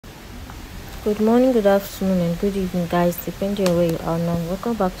Good morning, good afternoon, and good evening, guys, depending on where you are now.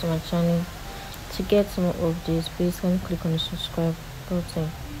 Welcome back to my channel. To get more updates, please can you click on the subscribe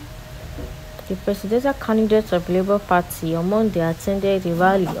button. The presidential candidate of Labour Party on Monday attended a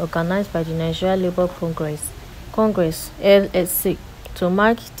rally organized by the Nigeria Labour Congress (LSC) to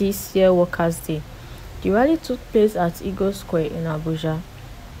mark this year's Workers' Day. The rally took place at Eagle Square in Abuja.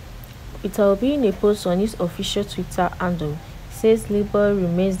 Peter Obi, in a post on his official Twitter handle, says Labour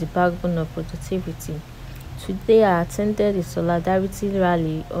remains the backbone of productivity. Today, I attended the solidarity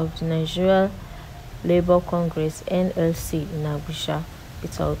rally of the Nigeria Labour Congress (NLC) in Abuja,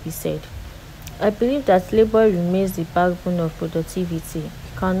 Peter Obi said. I believe that Labour remains the backbone of productivity. You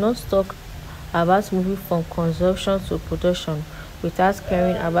cannot talk about moving from consumption to production without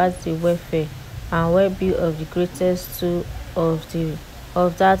caring about the welfare and well-being of the greatest tool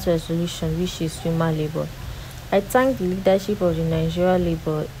of that resolution, which is human labour. I thank the leadership of the Nigeria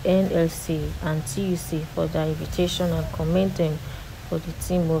Labour (NLC) and TUC for their invitation and commend them for the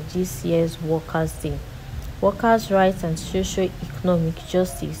theme of this year's Workers' Day, workers' rights and socio-economic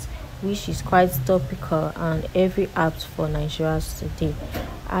justice, which is quite topical and very apt for Nigerians today.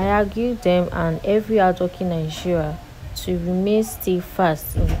 I argue them and every hardworking Nigeria to remain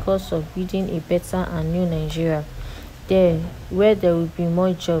steadfast in the cause of building a better and new Nigeria, where there will be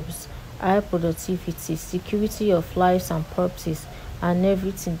more jobs, high productivity, security of lives and properties, and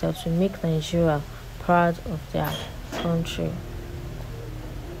everything that will make Nigeria proud of their country.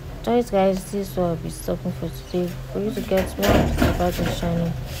 Guys, this is what I'll be stopping for today. For you to get more updates about this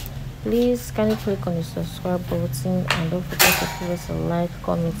channel, please kindly click on the subscribe button and don't forget to give us a like,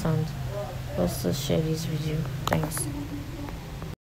 comment, and also share this video. Thanks.